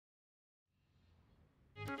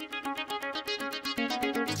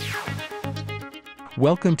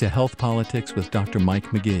Welcome to Health Politics with Dr. Mike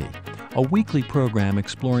McGee, a weekly program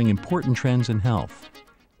exploring important trends in health.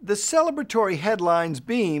 The celebratory headlines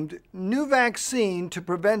beamed, "New vaccine to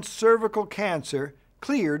prevent cervical cancer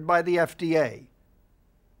cleared by the FDA."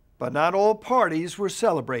 But not all parties were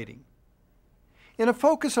celebrating. In a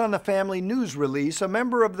Focus on the Family news release, a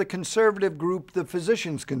member of the conservative group the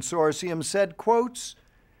Physicians Consortium said, quotes,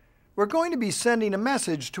 "We're going to be sending a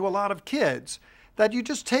message to a lot of kids that you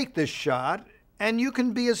just take this shot and you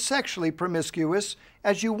can be as sexually promiscuous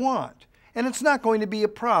as you want, and it's not going to be a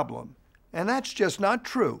problem. And that's just not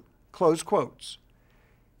true," close quotes.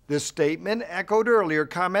 This statement echoed earlier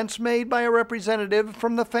comments made by a representative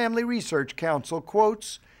from the Family Research Council,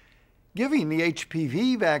 quotes, "Giving the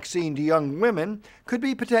HPV vaccine to young women could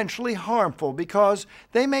be potentially harmful because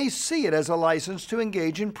they may see it as a license to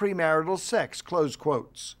engage in premarital sex," close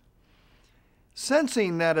quotes.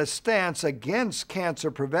 Sensing that a stance against cancer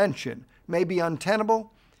prevention may be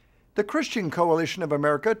untenable, the Christian Coalition of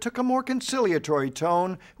America took a more conciliatory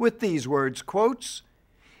tone with these words, quotes,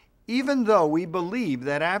 "Even though we believe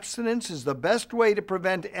that abstinence is the best way to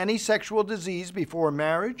prevent any sexual disease before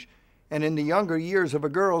marriage and in the younger years of a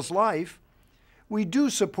girl's life, we do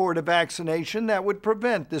support a vaccination that would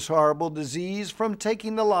prevent this horrible disease from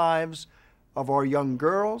taking the lives of our young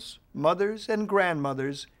girls, mothers, and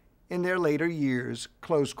grandmothers in their later years,"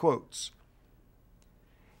 close quotes.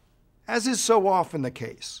 As is so often the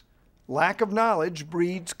case, lack of knowledge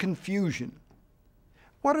breeds confusion.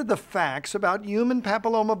 What are the facts about human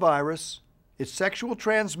papillomavirus, its sexual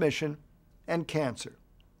transmission, and cancer?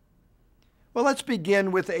 Well, let's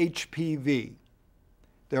begin with HPV.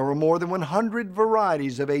 There are more than 100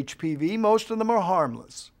 varieties of HPV. Most of them are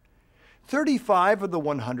harmless. 35 of the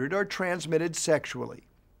 100 are transmitted sexually.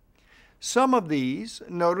 Some of these,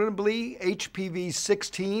 notably HPV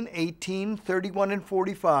 16, 18, 31, and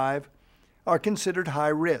 45, are considered high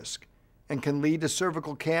risk and can lead to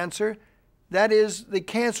cervical cancer, that is, the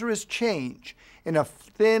cancerous change in a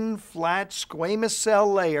thin, flat squamous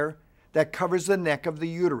cell layer that covers the neck of the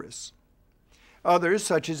uterus. Others,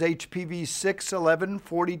 such as HPV 6, 11,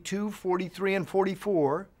 42, 43, and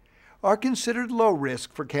 44, are considered low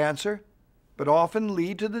risk for cancer, but often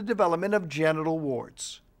lead to the development of genital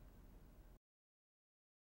warts.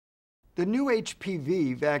 The new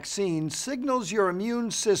HPV vaccine signals your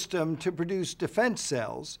immune system to produce defense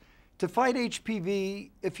cells to fight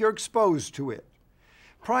HPV if you're exposed to it.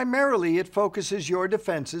 Primarily, it focuses your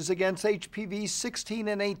defenses against HPV 16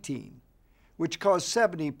 and 18, which cause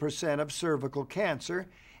 70% of cervical cancer,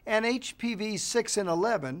 and HPV 6 and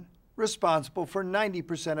 11, responsible for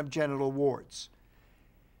 90% of genital warts.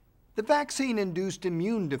 The vaccine-induced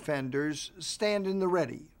immune defenders stand in the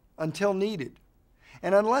ready until needed.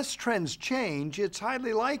 And unless trends change, it's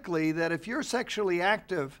highly likely that if you're sexually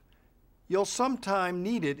active, you'll sometime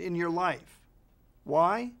need it in your life.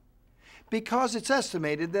 Why? Because it's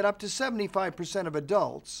estimated that up to 75% of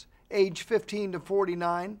adults, age 15 to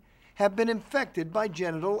 49, have been infected by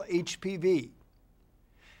genital HPV.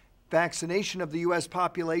 Vaccination of the U.S.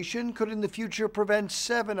 population could in the future prevent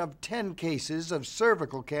 7 of 10 cases of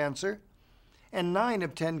cervical cancer and 9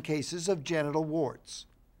 of 10 cases of genital warts.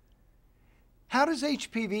 How does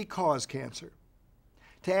HPV cause cancer?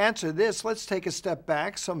 To answer this, let's take a step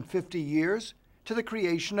back some 50 years to the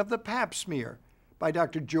creation of the Pap smear by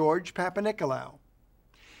Dr. George Papanicolaou.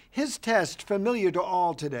 His test, familiar to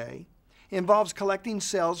all today, involves collecting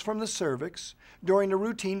cells from the cervix during a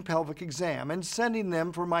routine pelvic exam and sending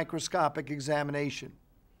them for microscopic examination.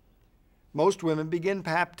 Most women begin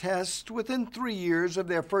Pap tests within 3 years of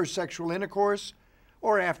their first sexual intercourse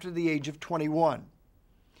or after the age of 21.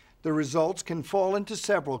 The results can fall into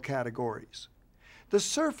several categories. The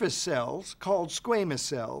surface cells, called squamous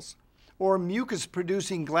cells, or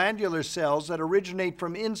mucus-producing glandular cells that originate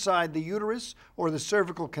from inside the uterus or the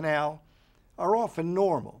cervical canal, are often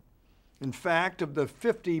normal. In fact, of the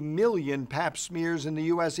 50 million Pap smears in the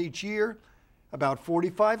U.S. each year, about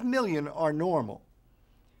 45 million are normal.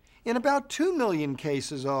 In about 2 million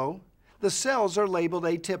cases, though, the cells are labeled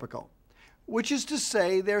atypical, which is to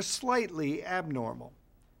say they're slightly abnormal.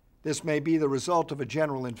 This may be the result of a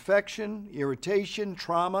general infection, irritation,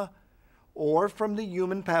 trauma, or from the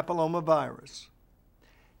human papillomavirus.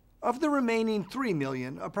 Of the remaining 3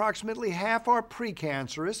 million, approximately half are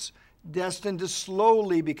precancerous, destined to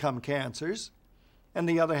slowly become cancers, and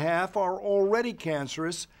the other half are already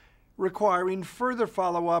cancerous, requiring further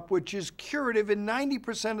follow-up, which is curative in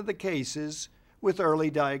 90% of the cases with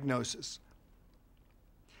early diagnosis.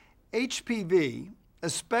 HPV,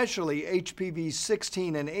 especially HPV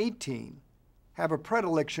 16 and 18, have a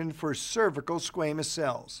predilection for cervical squamous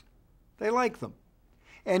cells. They like them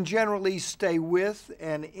and generally stay with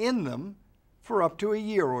and in them for up to a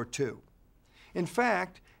year or two. In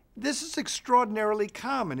fact, this is extraordinarily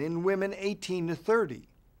common in women 18 to 30.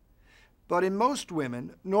 But in most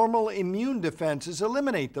women, normal immune defenses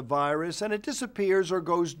eliminate the virus and it disappears or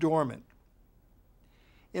goes dormant.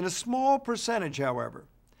 In a small percentage, however,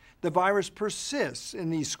 the virus persists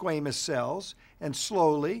in these squamous cells and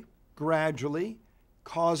slowly, gradually,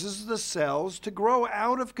 causes the cells to grow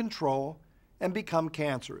out of control and become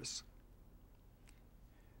cancerous.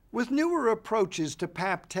 With newer approaches to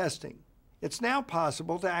Pap testing, it's now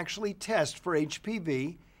possible to actually test for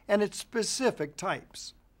HPV and its specific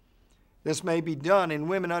types. This may be done in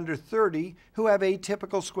women under 30 who have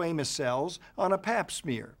atypical squamous cells on a Pap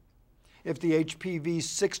smear. If the HPV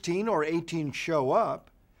 16 or 18 show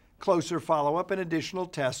up, closer follow-up and additional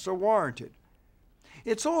tests are warranted.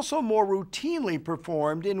 It's also more routinely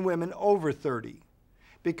performed in women over 30,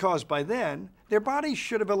 because by then, their bodies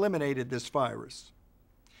should have eliminated this virus.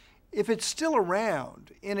 If it's still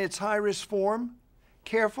around in its high-risk form,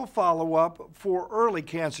 careful follow-up for early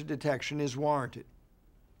cancer detection is warranted.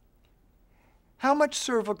 How much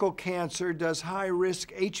cervical cancer does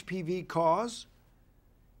high-risk HPV cause?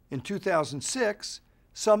 In 2006,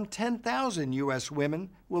 some 10,000 U.S. women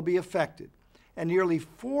will be affected, and nearly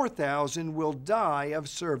 4,000 will die of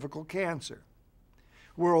cervical cancer.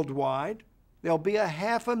 Worldwide, there'll be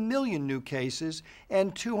 500,000 new cases,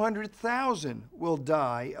 and 200,000 will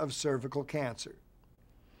die of cervical cancer.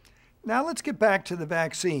 Now let's get back to the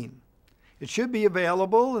vaccine. It should be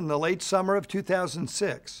available in the late summer of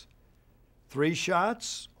 2006. 3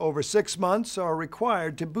 shots over 6 months are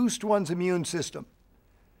required to boost one's immune system.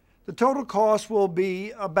 The total cost will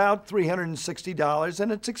be about $360,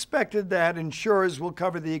 and it's expected that insurers will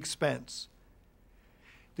cover the expense.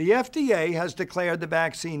 The FDA has declared the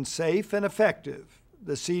vaccine safe and effective.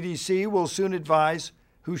 The CDC will soon advise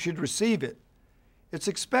who should receive it. It's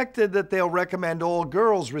expected that they'll recommend all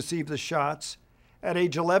girls receive the shots at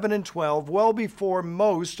age 11 and 12, well before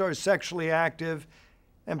most are sexually active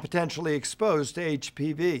and potentially exposed to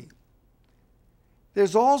HPV.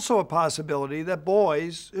 There's also a possibility that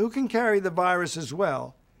boys who can carry the virus as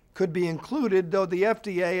well could be included, though the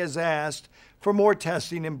FDA has asked for more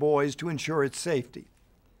testing in boys to ensure its safety.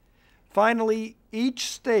 Finally, each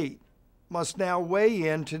state must now weigh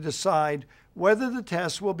in to decide whether the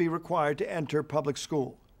test will be required to enter public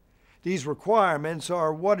school. These requirements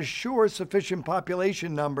are what assures sufficient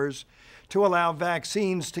population numbers to allow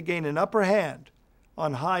vaccines to gain an upper hand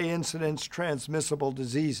on high-incidence transmissible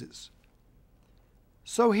diseases.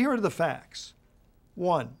 So here are the facts.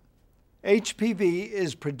 1. HPV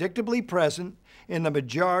is predictably present in the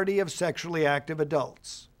majority of sexually active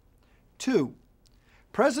adults. 2.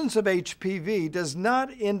 Presence of HPV does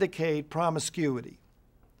not indicate promiscuity.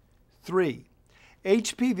 3.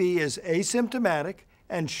 HPV is asymptomatic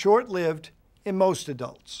and short-lived in most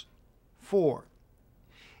adults. 4.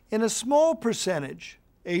 In a small percentage,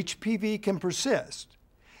 HPV can persist,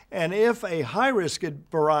 and if a high-risk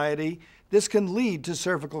variety, this can lead to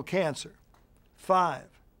cervical cancer. 5.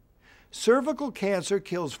 Cervical cancer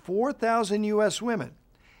kills 4,000 U.S. women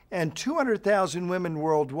and 200,000 women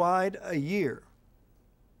worldwide a year.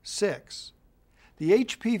 6. The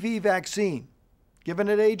HPV vaccine, given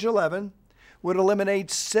at age 11, would eliminate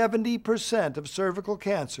 70% of cervical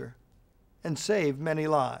cancer and save many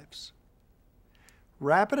lives.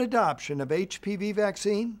 Rapid adoption of HPV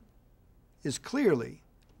vaccine is clearly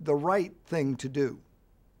the right thing to do.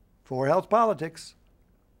 For Health Politics,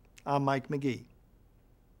 I'm Mike McGee.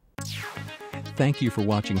 Thank you for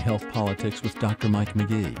watching Health Politics with Dr. Mike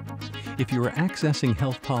McGee. If you are accessing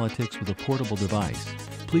Health Politics with a portable device,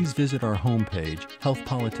 please visit our homepage,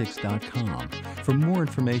 healthpolitics.com, for more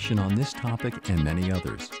information on this topic and many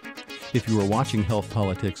others. If you are watching Health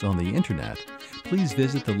Politics on the Internet, please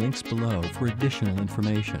visit the links below for additional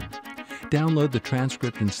information. Download the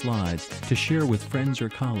transcript and slides to share with friends or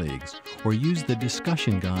colleagues, or use the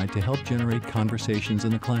discussion guide to help generate conversations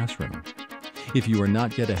in the classroom. If you are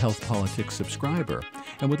not yet a Health Politics subscriber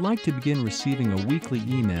and would like to begin receiving a weekly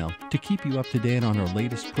email to keep you up to date on our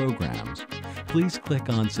latest programs, please click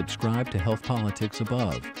on Subscribe to Health Politics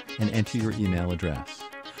above and enter your email address.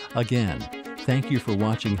 Again, thank you for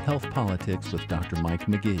watching Health Politics with Dr. Mike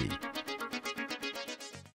McGee.